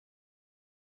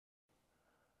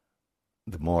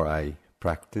the more I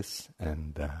practice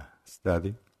and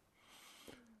study,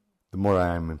 the more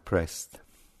I am impressed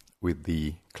with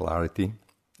the clarity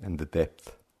and the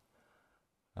depth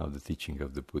of the teaching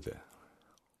of the Buddha.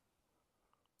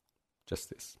 Just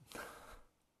this.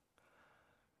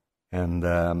 And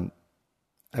I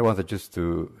wanted just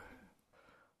to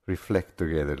reflect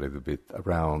together a little bit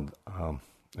around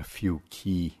a few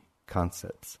key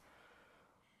concepts.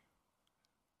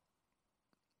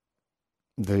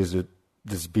 There's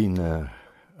been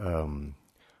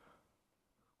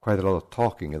quite a lot of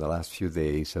talking in the last few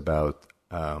days about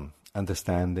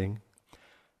understanding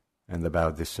and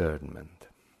about discernment.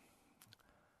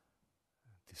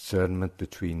 Discernment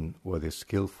between what is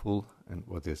skillful and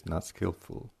what is not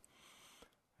skillful,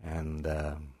 and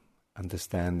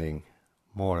understanding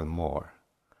more and more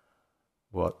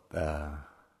what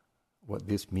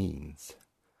this means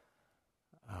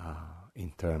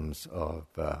in terms of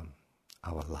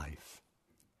our life.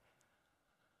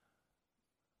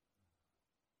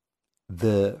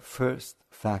 The first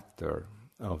factor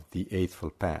of the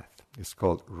Eightfold Path is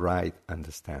called right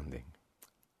understanding,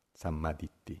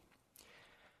 sammaditthi.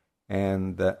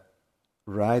 And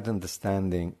right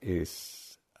understanding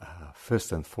is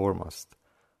first and foremost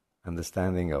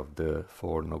understanding of the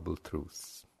Four Noble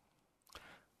Truths.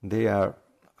 They are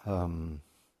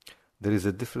there is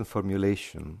a different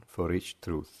formulation for each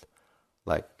truth,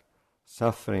 like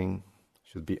suffering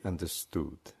should be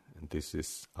understood, and this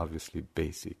is obviously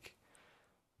basic.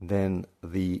 Then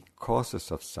the causes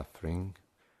of suffering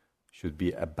should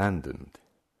be abandoned,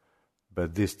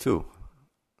 but this too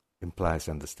implies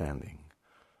understanding.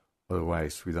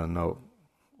 Otherwise, we don't know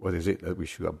what is it that we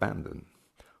should abandon,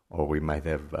 or we might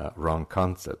have wrong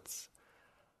concepts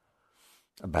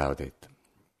about it.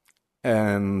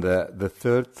 And the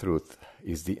third truth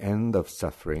is the end of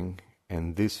suffering,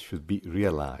 and this should be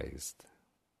realized.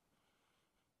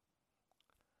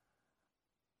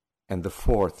 And the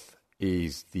fourth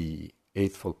is the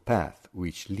Eightfold Path,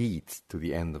 which leads to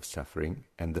the end of suffering,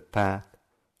 and the path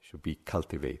should be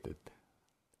cultivated.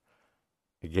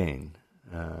 Again,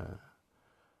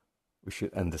 we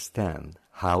should understand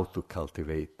how to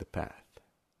cultivate the path.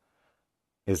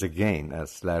 Is again,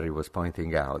 as Larry was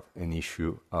pointing out, an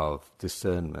issue of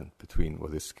discernment between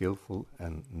what is skillful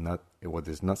and what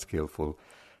is not skillful,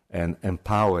 and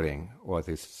empowering what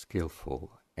is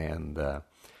skillful and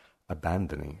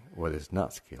abandoning what is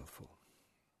not skillful.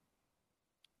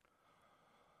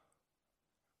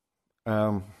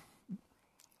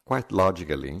 Quite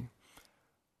logically,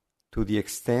 to the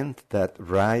extent that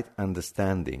right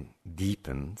understanding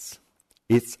deepens,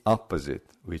 its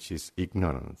opposite, which is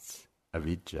ignorance,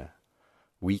 avidya,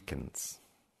 weakens.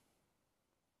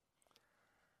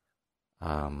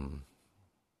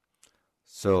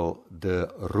 So the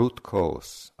root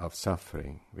cause of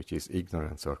suffering, which is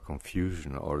ignorance or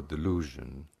confusion or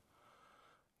delusion,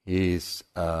 is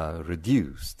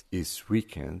reduced, is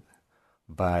weakened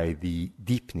by the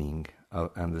deepening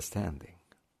of understanding.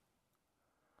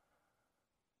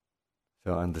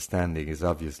 So understanding is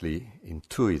obviously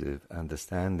intuitive.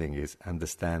 Understanding is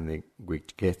understanding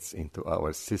which gets into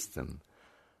our system.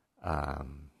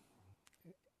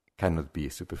 Cannot be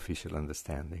a superficial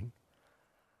understanding.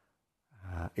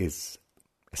 Is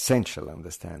essential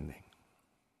understanding.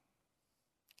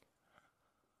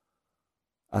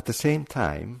 At the same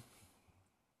time,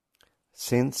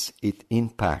 since it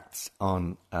impacts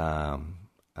on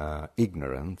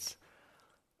ignorance,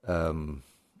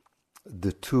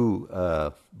 the two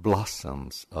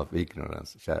blossoms of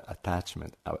ignorance, which are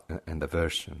attachment and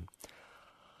aversion,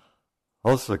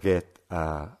 also get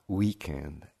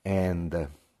weakened, and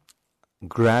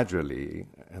gradually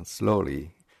and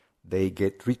slowly they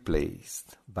get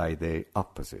replaced by the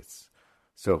opposites.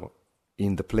 So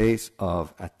in the place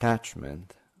of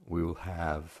attachment, we will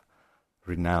have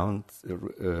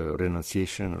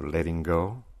renunciation or letting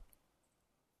go,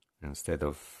 instead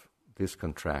of this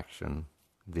contraction,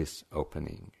 this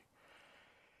opening.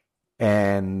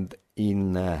 And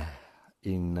in the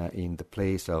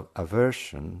place of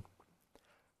aversion,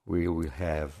 we will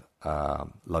have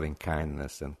loving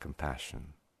kindness and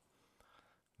compassion,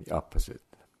 the opposite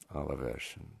of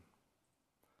aversion.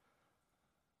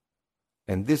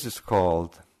 And this is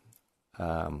called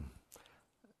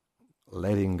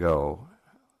letting go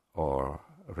or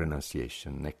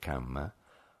renunciation, nekkhamma,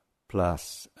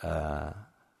 plus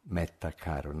metta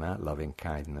karuna, loving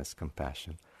kindness,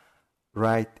 compassion,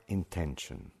 right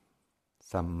intention,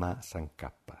 samma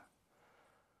sankappa.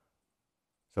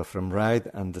 So from right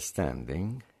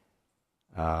understanding,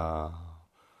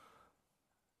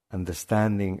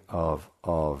 understanding of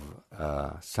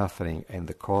suffering and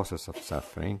the causes of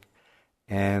suffering,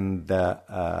 and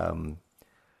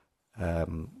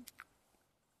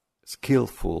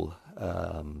skillful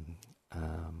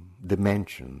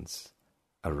dimensions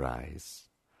arise,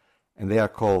 and they are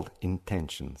called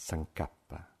intention,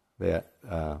 sankappa. They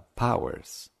are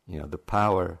powers, the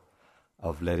power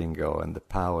of letting go and the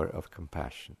power of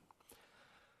compassion.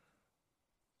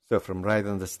 So from right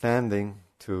understanding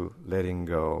to letting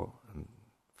go, and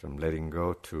from letting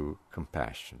go to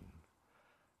compassion.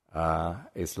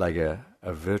 It's like a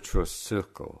virtuous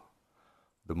circle.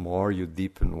 The more you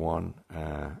deepen one,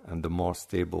 and the more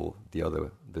stable the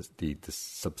other, the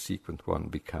subsequent one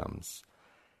becomes,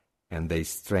 and they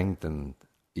strengthen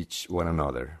each one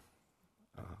another.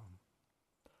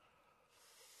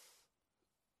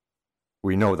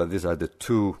 We know that these are the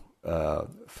two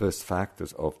first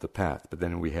factors of the path, but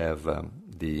then we have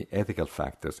the ethical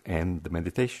factors and the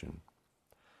meditation.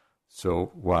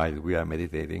 So while we are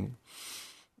meditating,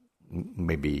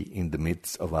 maybe in the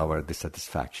midst of our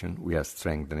dissatisfaction, we are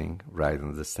strengthening right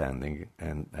understanding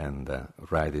and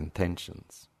right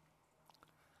intentions.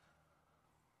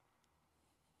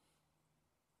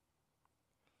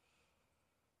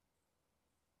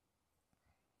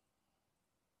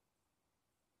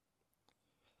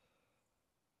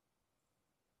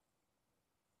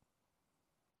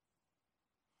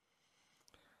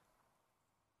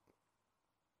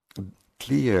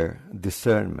 Clear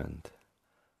discernment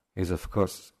is, of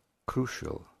course,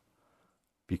 crucial,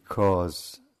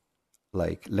 because,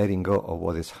 like, letting go of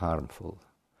what is harmful.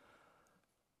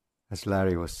 As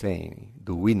Larry was saying,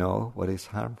 do we know what is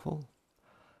harmful?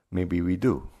 Maybe we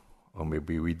do, or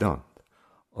maybe we don't.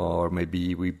 Or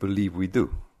maybe we believe we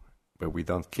do, but we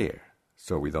don't care,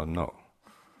 so we don't know.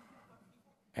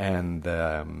 And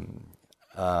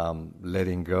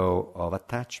letting go of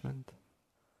attachment,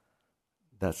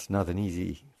 that's not an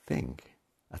easy thing.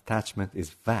 Attachment is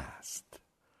vast.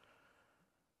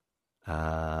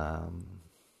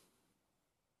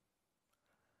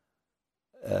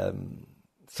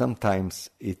 Sometimes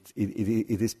it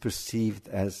is perceived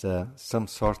as some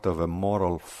sort of a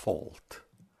moral fault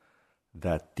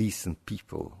that decent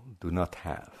people do not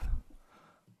have.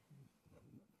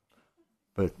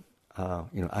 But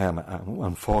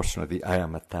unfortunately, I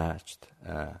am attached.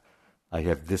 I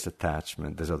have this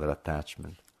attachment, this other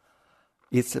attachment.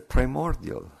 It's a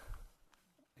primordial.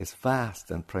 It's vast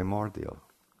and primordial.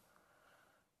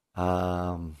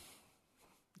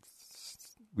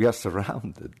 We are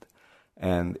surrounded,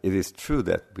 and it is true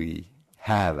that we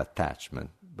have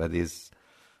attachment, but it's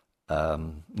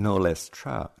no less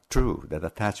true that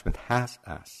attachment has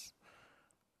us.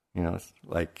 It's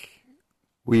like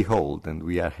we hold and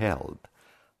we are held.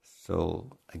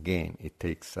 So again, it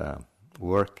takes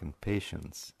work and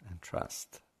patience and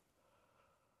trust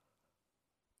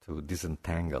to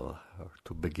disentangle, or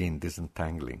to begin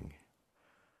disentangling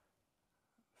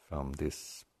from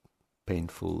this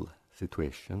painful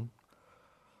situation.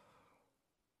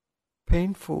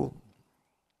 Painful,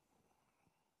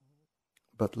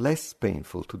 but less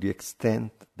painful to the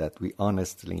extent that we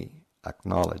honestly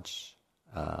acknowledge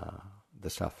the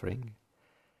suffering,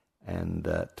 and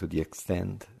to the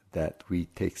extent that we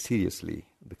take seriously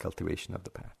the cultivation of the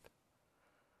path.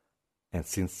 And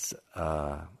since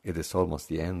it is almost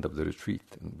the end of the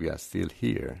retreat and we are still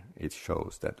here, it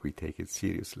shows that we take it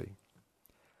seriously.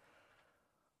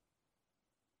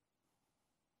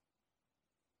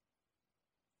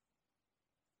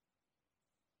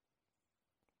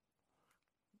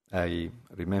 I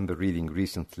remember reading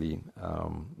recently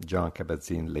John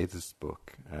Kabat-Zinn's latest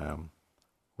book,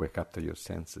 Wake Up to Your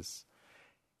Senses.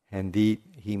 And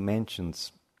he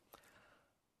mentions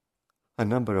a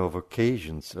number of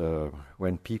occasions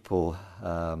when people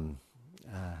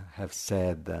have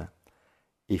said,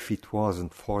 if it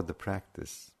wasn't for the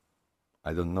practice,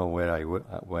 I don't know where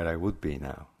I would be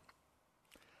now.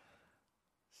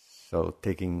 So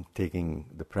taking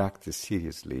the practice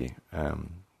seriously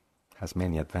has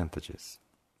many advantages.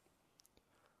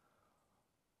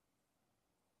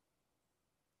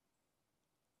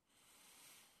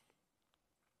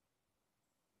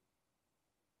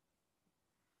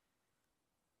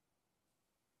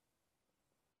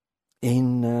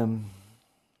 In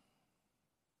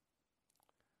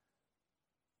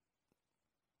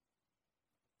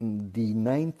the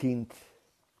 19th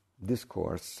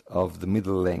discourse of the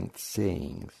middle-length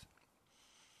sayings,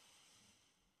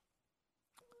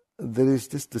 there is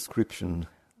this description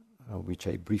which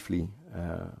I briefly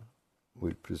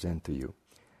will present to you.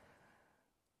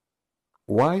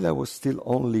 While I was still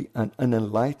only an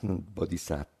unenlightened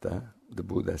bodhisattva, the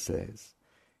Buddha says,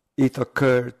 it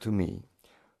occurred to me,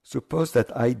 suppose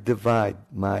that I divide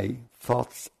my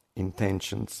thoughts,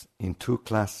 intentions in two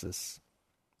classes,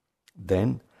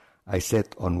 Then I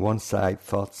set on one side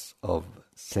thoughts of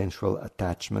sensual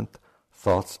attachment,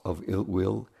 thoughts of ill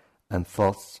will, and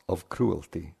thoughts of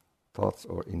cruelty, thoughts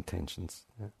or intentions,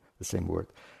 the same word.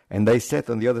 And I set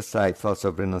on the other side thoughts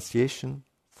of renunciation,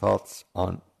 thoughts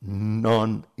on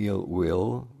non-ill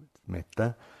will,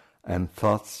 metta, and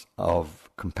thoughts of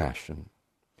compassion.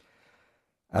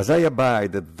 As I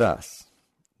abided thus,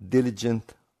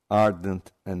 diligent,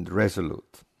 ardent, and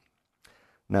resolute.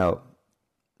 Now,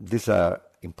 these are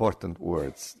important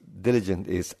words. Diligent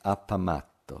is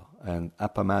appamato, and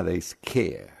appamada is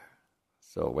care.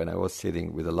 So when I was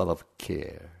sitting with a lot of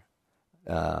care,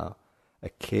 a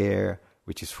care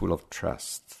which is full of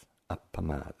trust,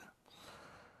 appamada.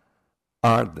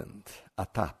 Ardent,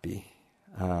 atapi,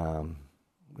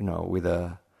 with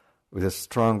a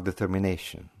strong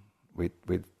determination,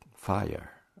 with fire.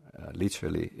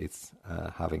 Literally, it's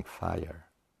having fire.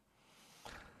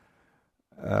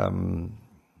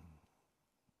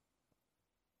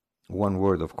 One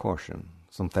word of caution.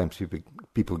 Sometimes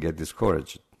people get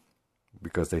discouraged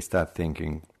because they start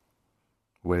thinking,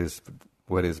 where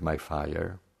is my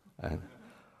fire? And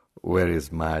where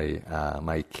is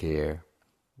my care?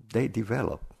 They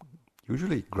develop,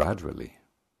 usually gradually.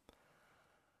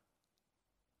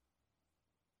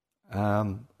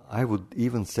 I would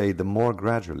even say the more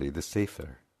gradually, the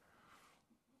safer.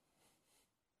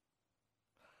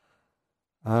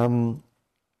 A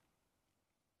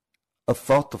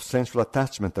thought of sensual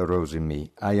attachment arose in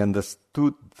me. I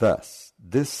understood thus,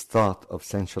 this thought of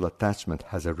sensual attachment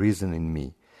has arisen in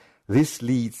me. This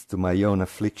leads to my own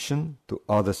affliction, to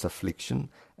others' affliction,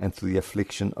 and to the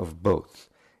affliction of both.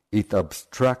 It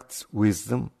obstructs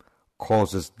wisdom,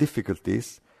 causes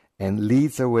difficulties, and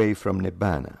leads away from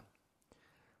nibbana.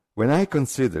 When I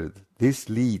considered this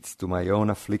leads to my own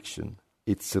affliction,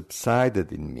 it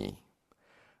subsided in me.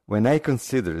 When I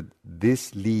considered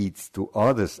this leads to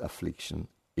others' affliction,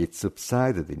 it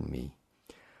subsided in me.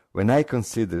 When I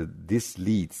considered this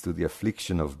leads to the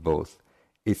affliction of both,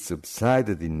 it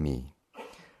subsided in me.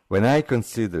 When I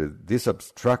considered this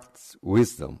obstructs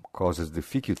wisdom, causes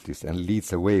difficulties, and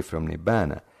leads away from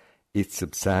nibbana, it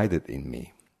subsided in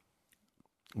me.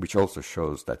 Which also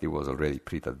shows that it was already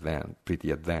pretty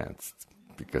advanced,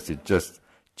 because it just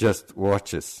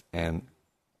watches and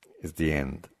is the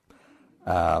end.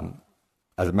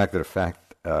 As a matter of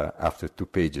fact, after 2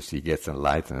 pages he gets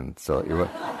enlightened, so it was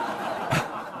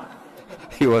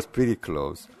he was pretty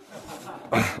close.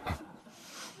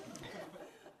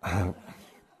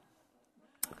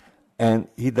 And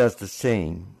he does the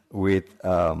same with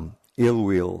ill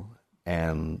will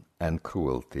and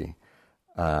cruelty.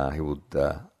 He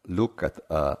would look at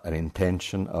an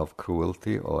intention of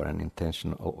cruelty or an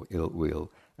intention of ill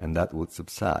will, and that would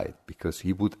subside, because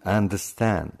he would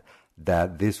understand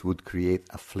that this would create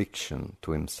affliction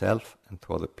to himself and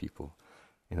to other people.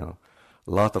 A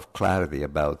lot of clarity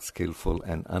about skillful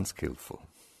and unskillful.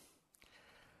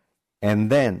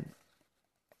 And then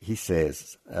he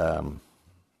says,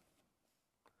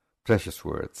 precious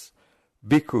words,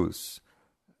 bhikkhus,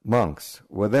 monks,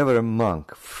 whatever a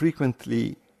monk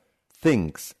frequently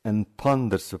thinks and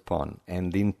ponders upon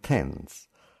and intends,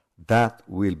 that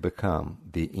will become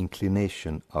the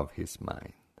inclination of his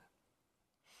mind.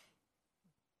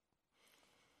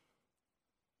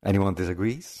 Anyone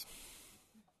disagrees?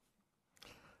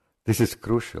 This is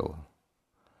crucial.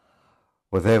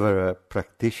 Whatever a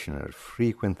practitioner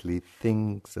frequently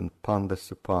thinks and ponders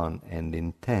upon and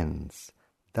intends,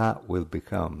 that will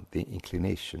become the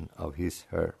inclination of his,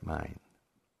 her mind.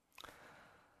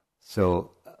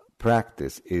 So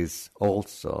practice is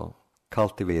also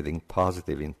cultivating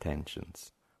positive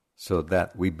intentions so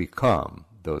that we become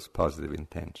those positive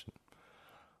intentions.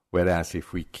 Whereas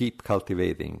if we keep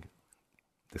cultivating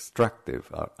destructive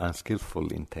or unskillful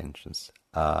intentions,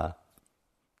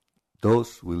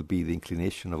 those will be the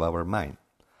inclination of our mind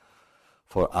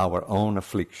for our own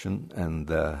affliction and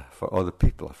for other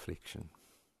people's affliction.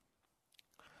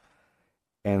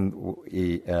 And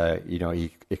he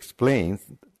explains,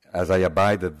 as I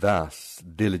abided thus,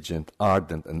 diligent,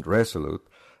 ardent, and resolute,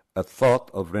 a thought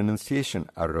of renunciation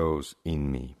arose in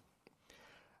me.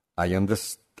 I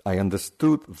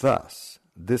understood thus,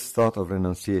 this thought of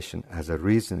renunciation has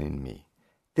arisen in me.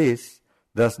 This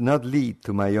does not lead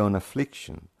to my own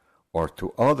affliction, or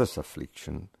to others'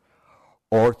 affliction,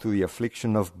 or to the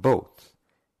affliction of both.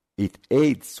 It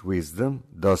aids wisdom,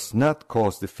 does not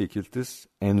cause difficulties,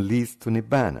 and leads to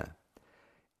nibbana.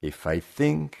 If I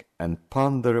think and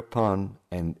ponder upon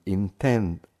and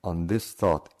intend on this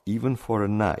thought even for a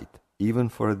night, even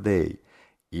for a day,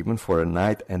 even for a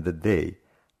night and a day,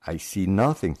 I see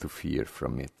nothing to fear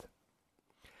from it.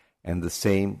 And the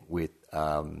same with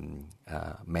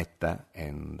metta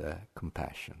and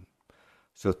compassion.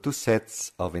 So two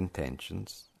sets of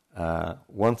intentions.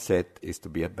 One set is to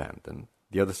be abandoned,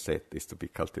 the other set is to be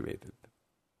cultivated.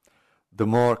 The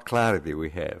more clarity we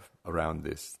have around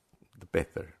this, the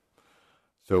better.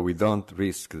 So we don't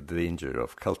risk the danger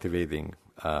of cultivating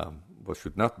what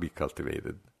should not be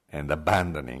cultivated and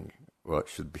abandoning what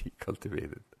should be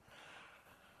cultivated.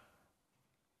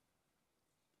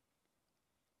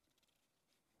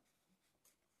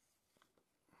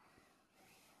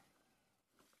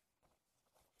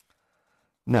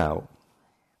 Now,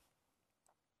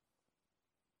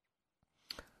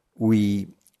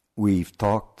 we've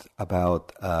talked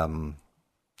about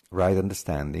right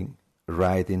understanding,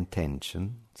 right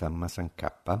intention, samma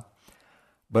sankappa,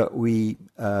 but we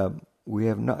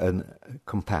have not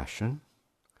compassion,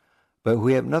 but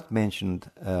we have not mentioned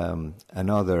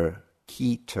another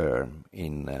key term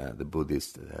in the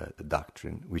Buddhist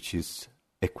doctrine, which is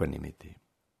equanimity.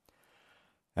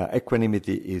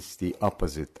 Equanimity is the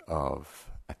opposite of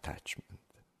attachment,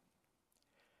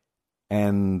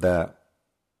 and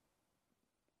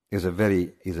is a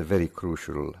very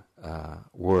crucial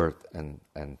word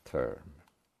and term.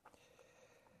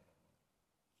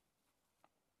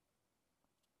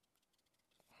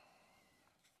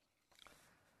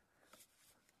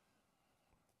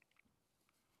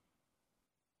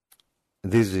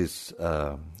 This is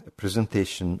a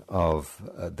presentation of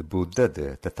the Buddha,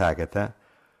 the Tathagata,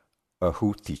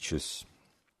 who teaches.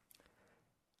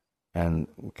 And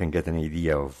we can get an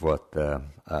idea of what a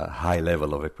high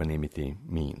level of equanimity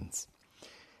means.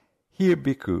 Here,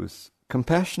 bhikkhus,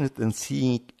 compassionate and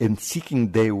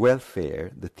seeking their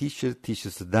welfare, the teacher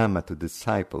teaches the Dhamma to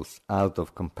disciples out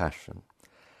of compassion.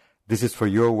 This is for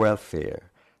your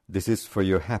welfare. This is for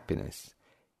your happiness.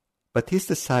 But his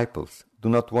disciples do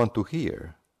not want to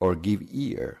hear or give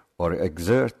ear or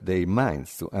exert their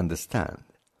minds to understand.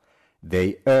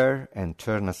 They err and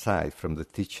turn aside from the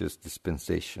teacher's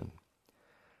dispensation.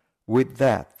 With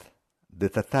that, the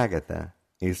Tathagata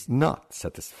is not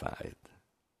satisfied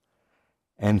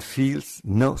and feels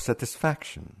no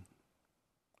satisfaction.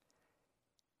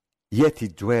 Yet he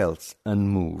dwells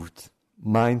unmoved,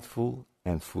 mindful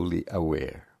and fully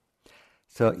aware.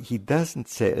 So he doesn't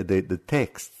say, the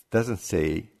text doesn't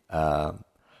say the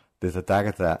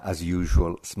Tathagata as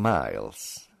usual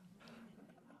smiles.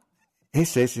 He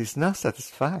says he's not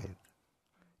satisfied.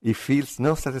 He feels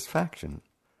no satisfaction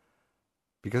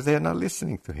because they are not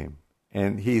listening to him.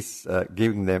 And he's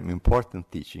giving them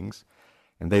important teachings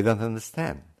and they don't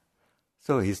understand.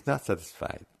 So he's not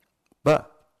satisfied. But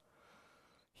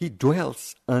he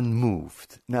dwells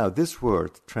unmoved. Now this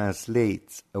word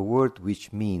translates a word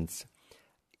which means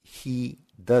he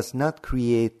does not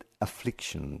create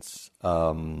afflictions,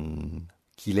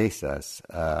 kilesas,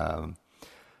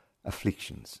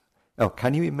 afflictions. Now,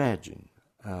 can you imagine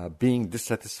being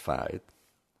dissatisfied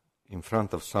in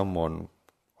front of someone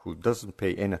who doesn't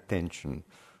pay any attention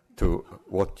to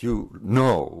what you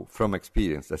know from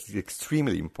experience that is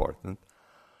extremely important,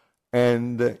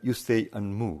 and you stay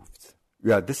unmoved?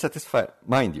 You are dissatisfied,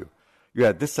 mind you, you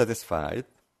are dissatisfied,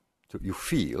 so you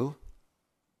feel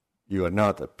you are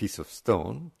not a piece of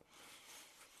stone,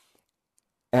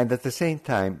 and at the same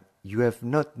time, you have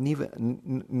not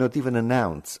even an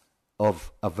ounce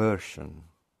of aversion.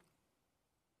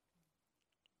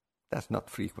 That's not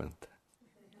frequent.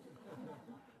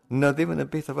 Not even a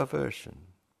bit of aversion.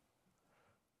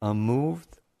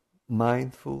 Unmoved,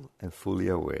 mindful, and fully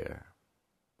aware.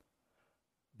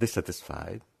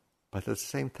 Dissatisfied, but at the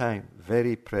same time,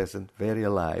 very present, very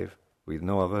alive, with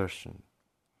no aversion.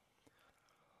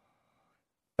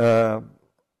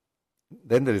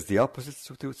 Then there is the opposite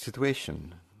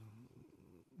situation.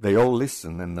 They all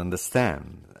listen and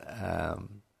understand,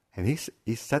 and he's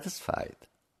satisfied.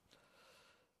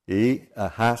 He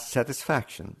has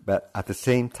satisfaction, but at the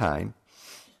same time,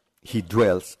 he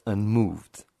dwells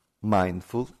unmoved,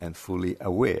 mindful, and fully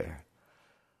aware.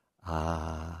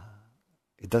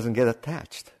 It doesn't get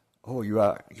attached. Oh, you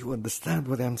understand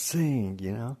what I'm saying,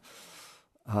 you know.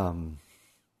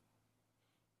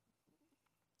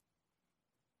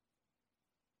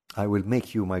 I will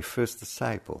make you my first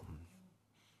disciple.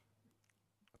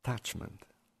 Attachment.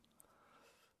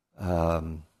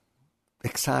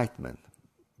 Excitement,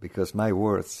 because my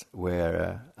words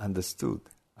were understood.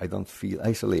 I don't feel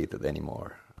isolated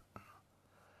anymore.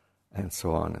 And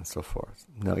so on and so forth.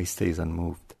 No, he stays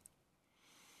unmoved.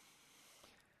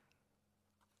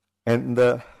 And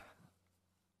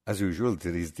as usual,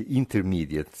 there is the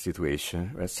intermediate situation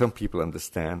where some people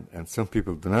understand and some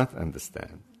people do not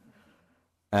understand.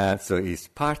 And so he's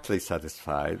partly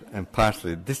satisfied and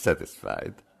partly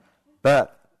dissatisfied.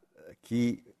 But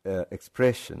key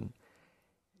expression.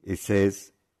 It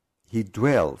says, he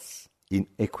dwells in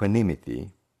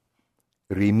equanimity,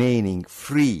 remaining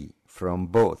free from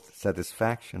both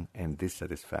satisfaction and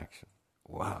dissatisfaction.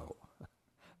 Wow!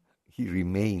 He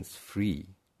remains free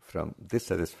from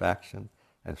dissatisfaction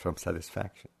and from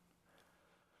satisfaction.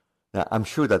 Now, I'm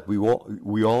sure that we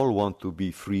all want to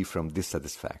be free from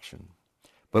dissatisfaction.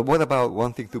 But what about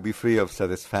wanting to be free of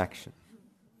satisfaction?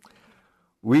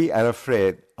 We are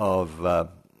afraid of,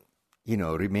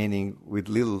 remaining with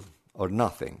little or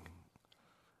nothing.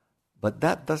 But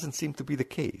that doesn't seem to be the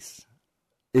case.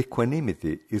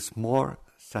 Equanimity is more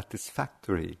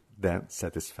satisfactory than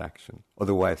satisfaction.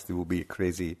 Otherwise, there will be a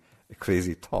crazy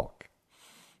talk.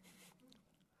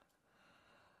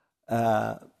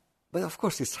 But of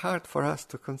course, it's hard for us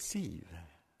to conceive.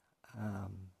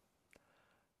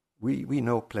 We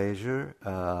know pleasure,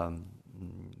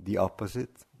 the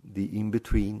opposite, the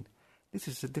in-between. This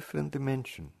is a different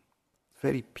dimension,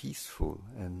 very peaceful,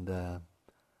 and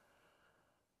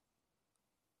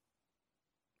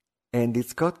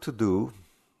it's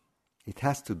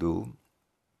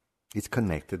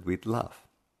connected with love.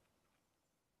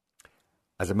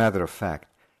 As a matter of fact,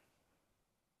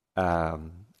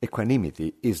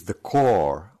 equanimity is the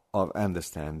core of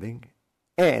understanding,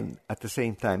 and at the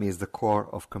same time is the core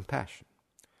of compassion.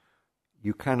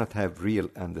 You cannot have real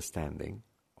understanding,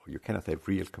 or you cannot have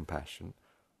real compassion,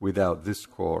 without this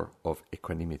core of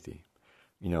equanimity.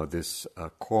 This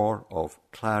core of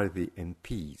clarity and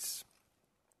peace,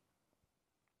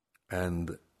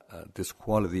 and this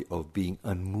quality of being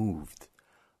unmoved,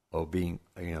 of being,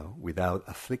 without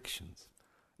afflictions,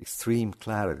 extreme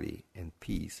clarity and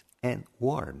peace and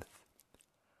warmth.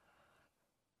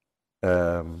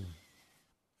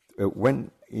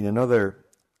 When in another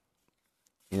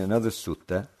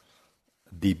sutta,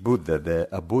 a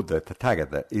Buddha,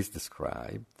 Tathagata, is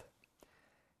described,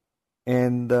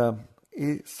 and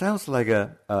it sounds like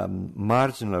a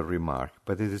marginal remark,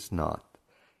 but it is not.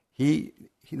 The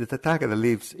Tathagata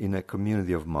lives in a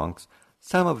community of monks.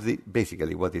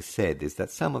 Basically what is said is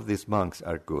that some of these monks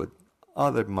are good,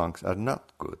 other monks are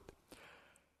not good.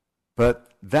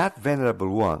 But that Venerable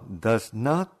One does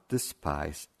not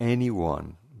despise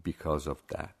anyone because of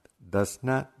that. Does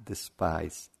not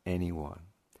despise anyone.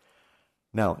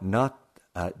 Now, not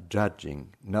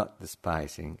judging, not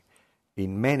despising,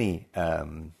 in many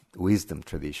wisdom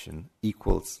tradition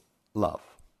equals love.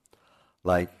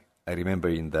 Like, I remember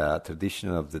in the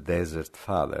tradition of the Desert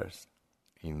Fathers,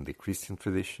 in the Christian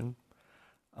tradition,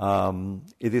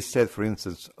 it is said, for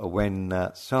instance,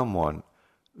 when someone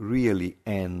really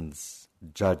ends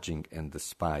judging and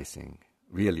despising,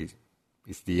 really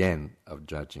is the end of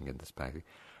judging and despising,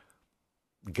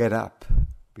 get up,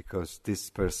 because this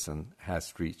person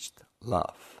has reached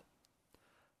love.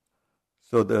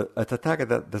 So a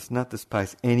Tathagata does not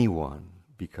despise anyone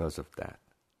because of that.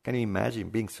 Can you imagine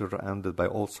being surrounded by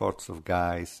all sorts of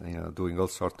guys, doing all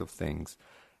sorts of things,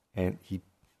 and he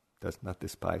does not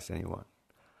despise anyone?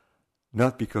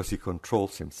 Not because he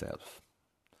controls himself.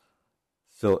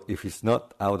 So if he's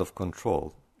not out of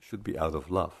control, it should be out of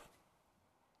love.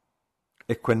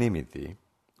 Equanimity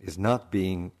is not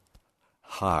being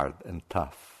hard and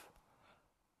tough.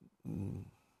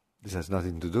 This has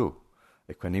nothing to do.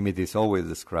 Equanimity is always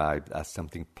described as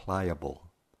something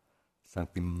pliable,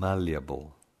 something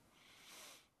malleable.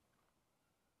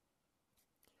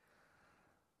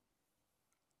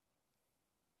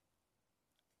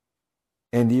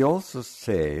 And he also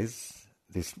says,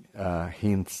 this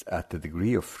hints at the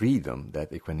degree of freedom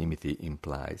that equanimity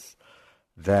implies,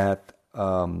 that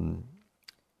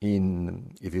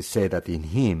it is said that in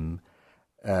him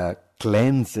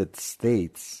cleansed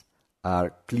states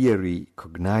are clearly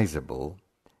cognizable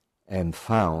and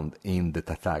found in the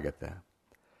Tathagata.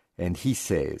 And he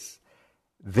says,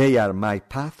 they are my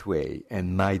pathway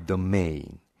and my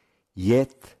domain,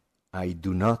 yet I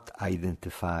do not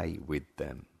identify with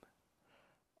them.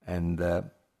 And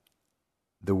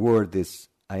the word is,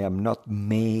 I am not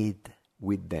made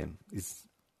with them. It's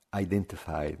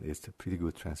identified. It's a pretty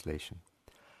good translation.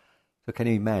 So can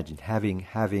you imagine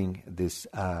having this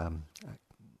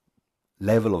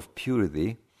level of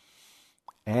purity,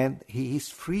 and he is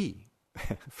free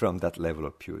from that level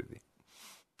of purity.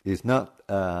 He's not,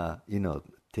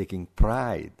 taking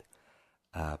pride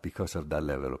because of that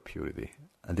level of purity.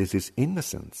 And this is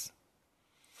innocence.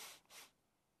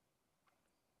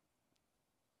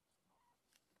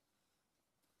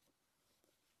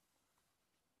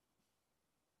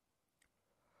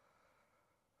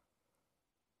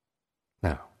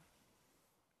 Now,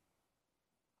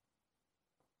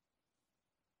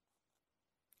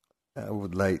 I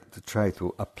would like to try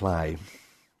to apply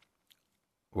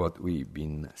what we've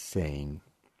been saying.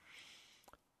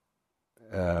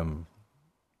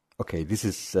 This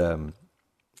is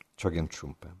Chogyam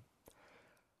Trungpa.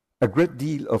 A great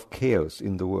deal of chaos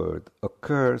in the world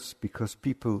occurs because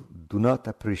people do not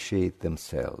appreciate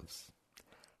themselves.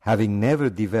 Having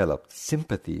never developed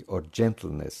sympathy or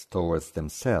gentleness towards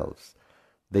themselves,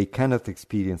 they cannot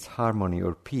experience harmony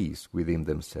or peace within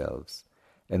themselves,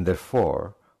 and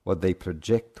therefore what they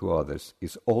project to others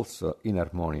is also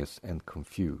inharmonious and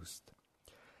confused.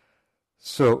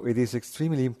 So it is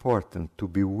extremely important to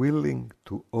be willing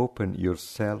to open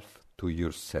yourself to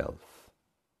yourself.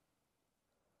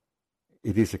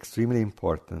 It is extremely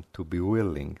important to be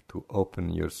willing to open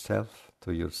yourself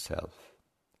to yourself.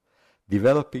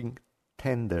 Developing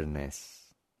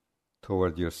tenderness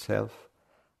toward yourself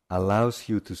allows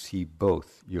you to see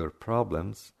both your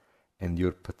problems and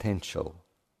your potential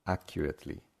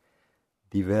accurately.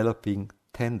 Developing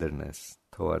tenderness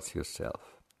towards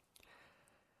yourself.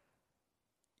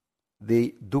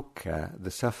 The dukkha, the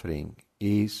suffering,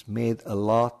 is made a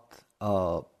lot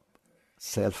of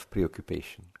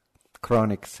self-preoccupation,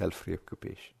 chronic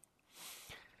self-preoccupation.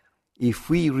 If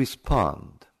we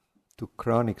respond to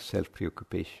chronic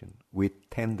self-preoccupation with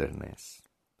tenderness,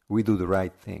 we do the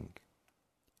right thing.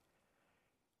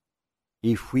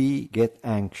 If we get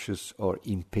anxious or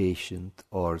impatient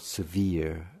or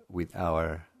severe with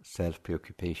our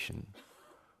self-preoccupation,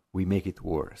 we make it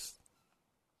worse.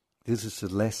 This is a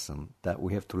lesson that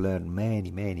we have to learn many,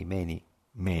 many, many,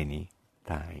 many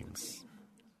times.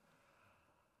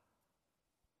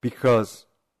 Because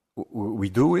we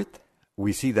do it,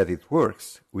 we see that it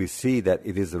works, we see that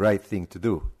it is the right thing to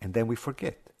do, and then we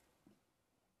forget.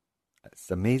 It's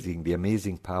amazing, the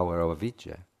amazing power of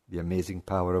avidya, the amazing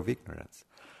power of ignorance.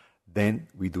 Then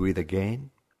we do it again,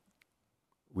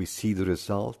 we see the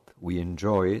result, we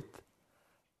enjoy it,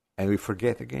 and we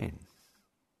forget again.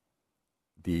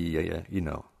 The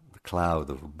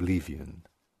cloud of oblivion.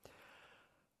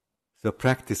 So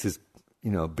practice is,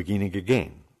 beginning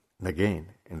again, and again,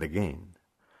 and again.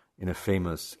 In a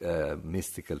famous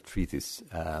mystical treatise,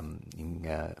 in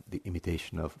The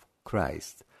Imitation of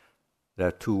Christ, there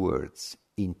are two words,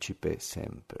 incipe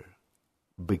semper,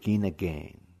 begin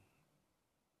again.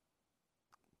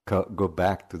 Go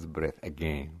back to the breath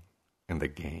again, and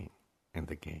again,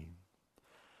 and again.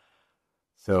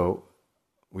 So,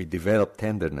 we develop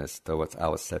tenderness towards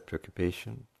our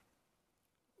self-preoccupation.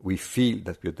 We feel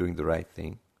that we're doing the right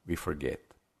thing. We forget.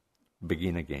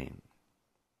 Begin again.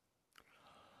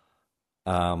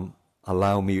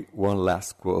 Allow me one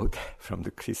last quote from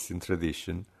the Christian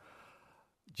tradition.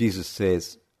 Jesus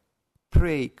says,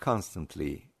 pray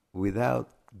constantly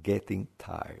without getting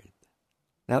tired.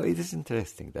 Now, it is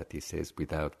interesting that he says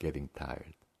without getting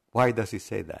tired. Why does he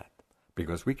say that?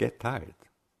 Because we get tired.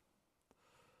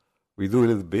 We do a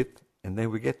little bit, and then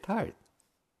we get tired.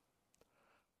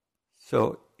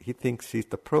 So he thinks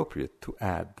it's appropriate to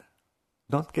add,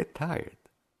 don't get tired.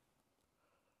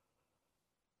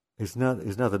 It's not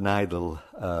an idle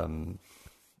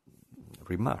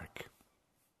remark.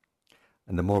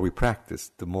 And the more we practice,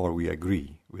 the more we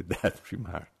agree with that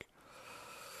remark.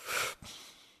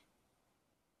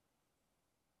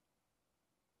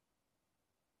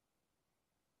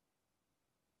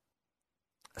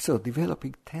 So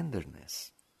developing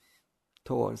tenderness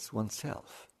towards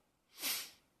oneself.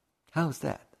 How's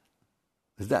that?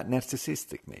 Is that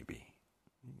narcissistic maybe?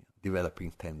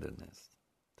 Developing tenderness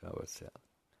to ourselves.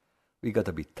 We got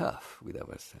to be tough with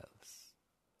ourselves.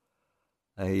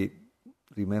 I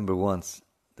remember once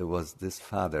there was this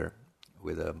father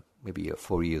with maybe a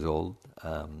 4-year-old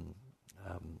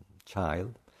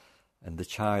child, and the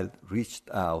child reached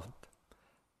out,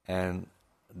 and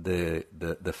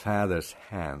the father's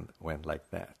hand went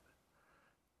like that.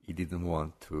 He didn't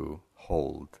want to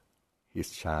hold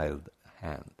his child's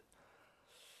hand.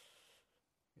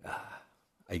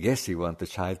 I guess he wanted the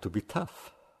child to be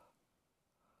tough.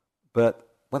 But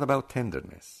what about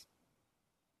tenderness?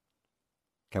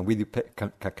 Can we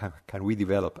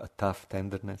develop a tough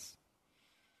tenderness?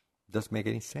 Doesn't make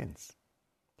any sense.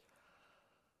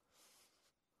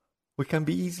 We can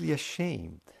be easily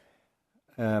ashamed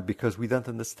because we don't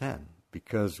understand,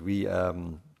 because we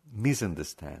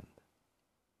misunderstand.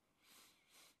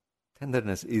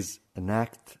 Tenderness is an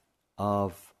act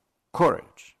of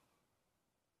courage,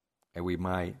 and we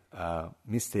might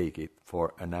mistake it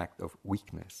for an act of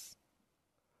weakness.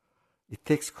 It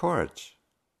takes courage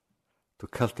to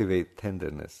cultivate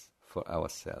tenderness for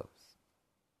ourselves.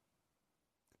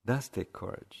 It does take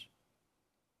courage.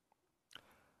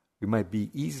 We might be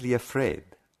easily afraid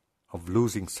of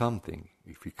losing something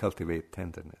if we cultivate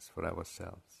tenderness for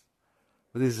ourselves.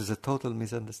 But this is a total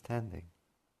misunderstanding.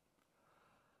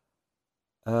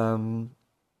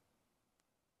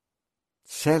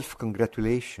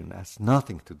 self-congratulation has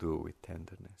nothing to do with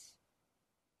tenderness.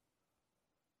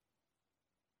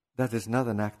 That is not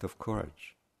an act of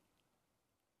courage.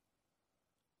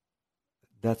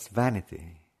 That's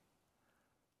vanity.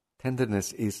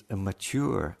 Tenderness is a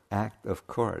mature act of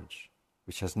courage,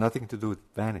 which has nothing to do with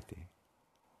vanity.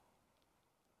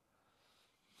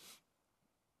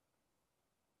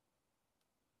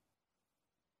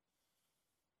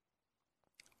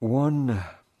 One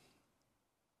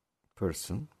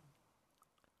person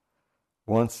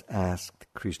once asked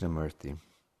Krishnamurti,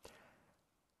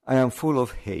 "I am full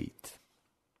of hate.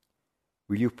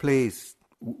 Will you please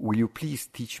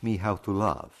teach me how to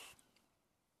love?"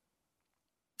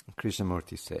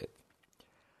 Krishnamurti said,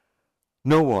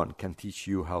 "No one can teach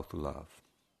you how to love.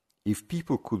 If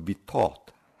people could be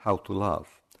taught how to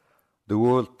love, the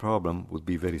world problem would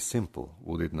be very simple,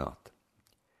 would it not?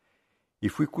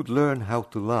 If we could learn how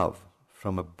to love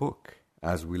from a book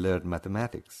as we learn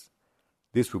mathematics,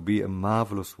 this would be a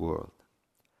marvelous world.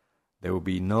 There would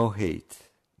be no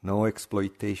hate, no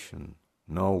exploitation,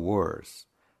 no wars,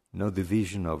 no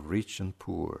division of rich and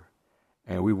poor,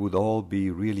 and we would all be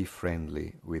really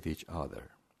friendly with each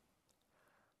other.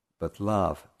 But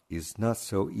love is not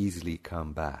so easily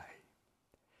come by.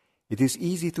 It is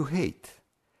easy to hate,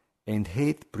 and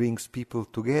hate brings people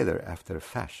together after a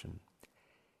fashion.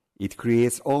 It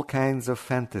creates all kinds of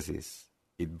fantasies.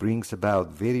 It brings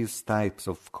about various types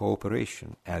of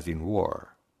cooperation, as in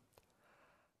war.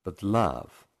 But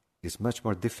love is much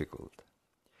more difficult.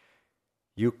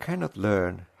 You cannot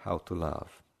learn how to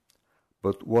love,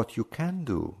 but what you can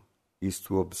do is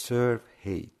to observe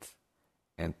hate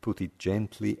and put it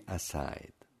gently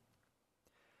aside.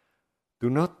 Do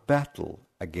not battle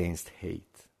against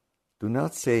hate. Do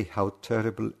not say how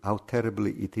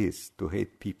terribly it is to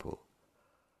hate people,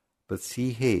 but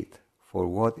see hate for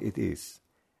what it is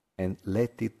and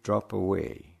let it drop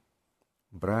away.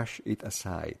 Brush it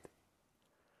aside.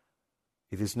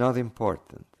 It is not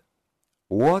important.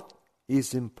 What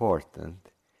is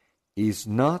important is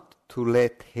not to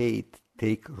let hate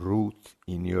take root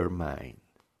in your mind.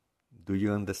 Do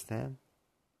you understand?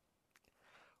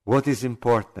 What is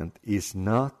important is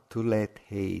not to let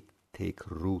hate take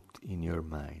root in your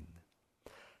mind.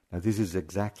 Now this is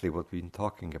exactly what we've been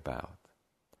talking about.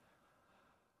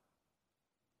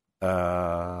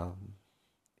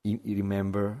 You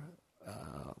remember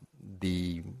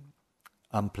the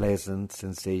unpleasant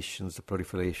sensations, the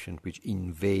proliferation which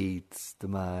invades the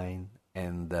mind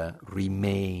and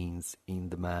remains in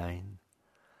the mind.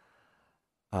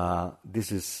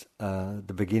 This is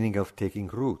the beginning of taking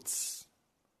roots,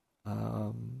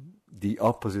 the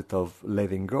opposite of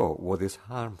letting go, what is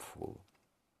harmful.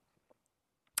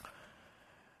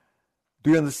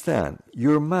 Do you understand?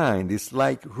 Your mind is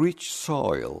like rich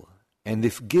soil, and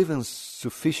if given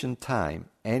sufficient time,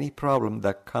 any problem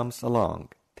that comes along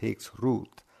takes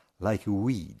root like a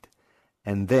weed,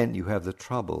 and then you have the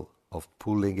trouble of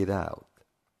pulling it out.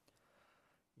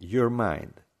 Your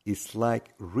mind is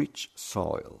like rich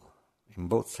soil, in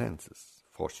both senses,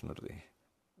 fortunately.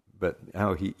 But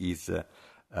now he is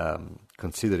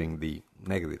considering the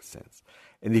negative sense.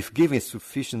 And if given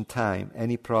sufficient time,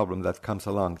 any problem that comes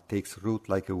along takes root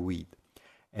like a weed,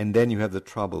 and then you have the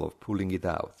trouble of pulling it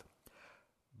out.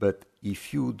 But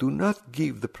if you do not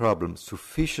give the problem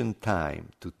sufficient time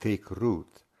to take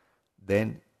root,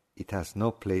 then it has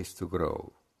no place to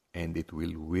grow, and it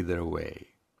will wither away.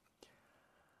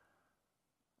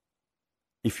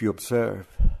 If you observe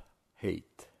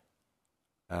hate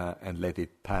and let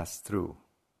it pass through,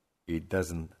 it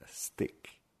doesn't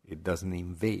stick, it doesn't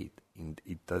invade,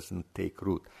 it doesn't take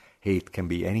root. Hate can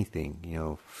be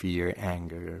anything, fear,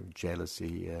 anger,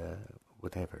 jealousy,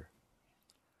 whatever.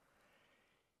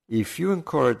 If you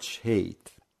encourage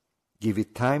hate, give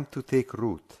it time to take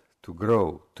root, to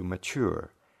grow, to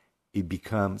mature, it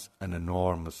becomes an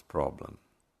enormous problem.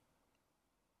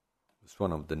 It's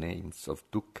one of the names of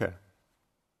dukkha.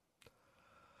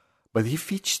 But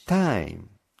if each time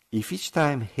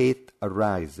hate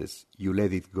arises, you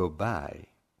let it go by,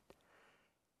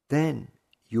 then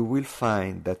you will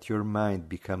find that your mind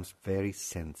becomes very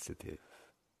sensitive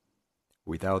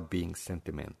without being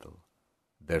sentimental.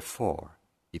 Therefore,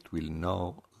 it will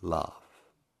know love.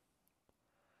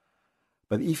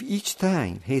 But if each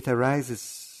time hate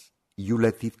arises, you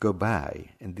let it go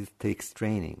by, and this takes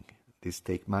training, this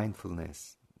takes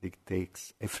mindfulness, it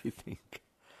takes everything,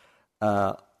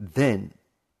 then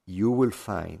you will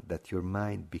find that your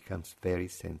mind becomes very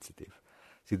sensitive.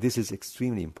 See, this is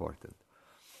extremely important.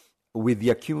 With the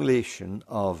accumulation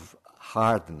of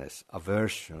hardness,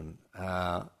 aversion,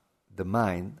 the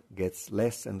mind gets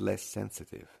less and less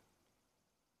sensitive,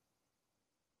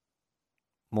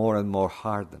 more and more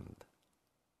hardened.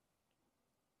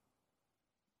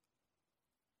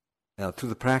 Now, through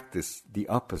the practice, the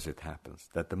opposite happens,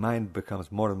 that the mind becomes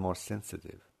more and more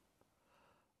sensitive.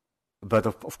 But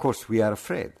of course, we are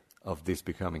afraid of this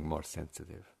becoming more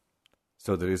sensitive.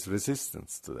 So there is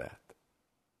resistance to that.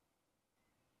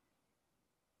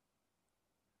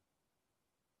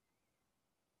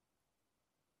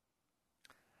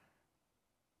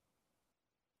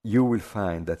 You will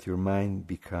find that your mind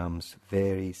becomes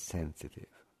very sensitive.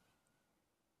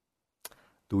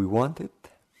 Do we want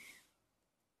it?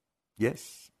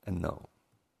 Yes and no.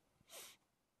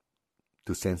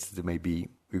 Too sensitive maybe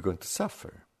we're going to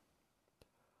suffer.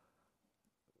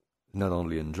 Not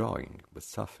only enjoying, but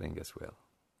suffering as well.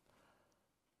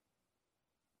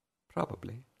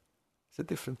 Probably. It's a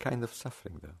different kind of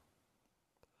suffering, though.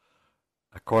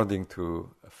 According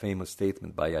to a famous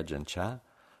statement by Ajahn Chah,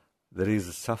 there is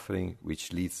a suffering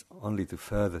which leads only to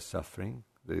further suffering.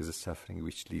 There is a suffering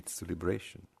which leads to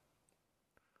liberation.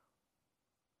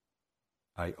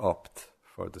 I opt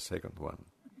for the second one.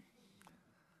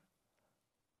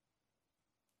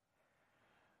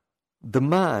 The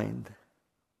mind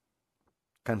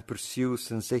can pursue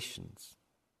sensations,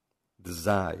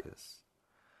 desires,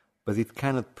 but it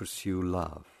cannot pursue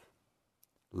love.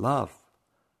 Love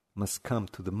must come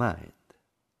to the mind.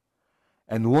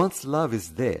 And once love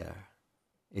is there,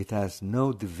 it has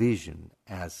no division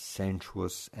as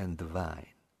sensuous and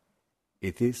divine.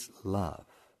 It is love.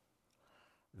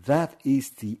 That is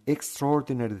the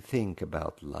extraordinary thing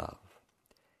about love.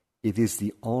 It is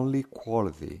the only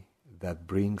quality that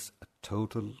brings a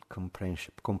total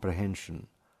comprehension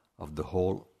of the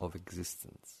whole of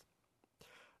existence.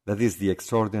 That is the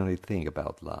extraordinary thing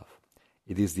about love.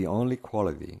 It is the only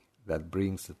quality that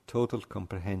brings a total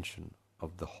comprehension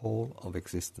of the whole of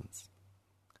existence.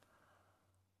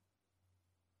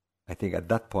 I think at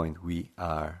that point we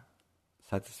are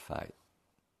satisfied,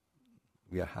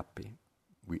 we are happy,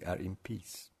 we are in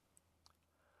peace.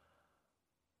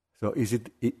 So isn't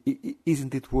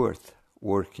it worth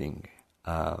working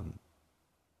for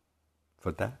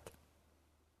that?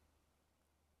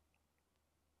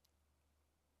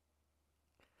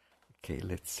 Okay,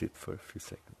 let's sit for a few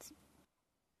seconds.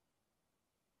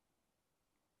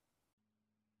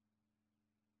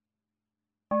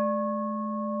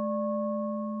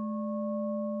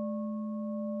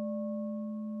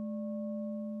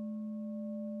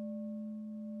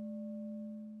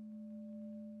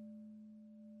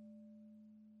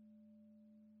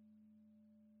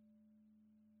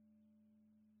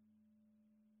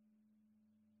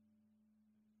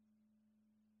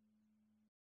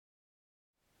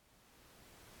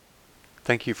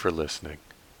 Thank you for listening.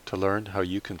 To learn how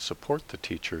you can support the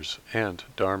teachers and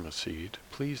Dharma Seed,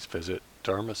 please visit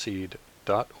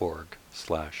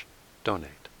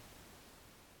dharmaseed.org/donate.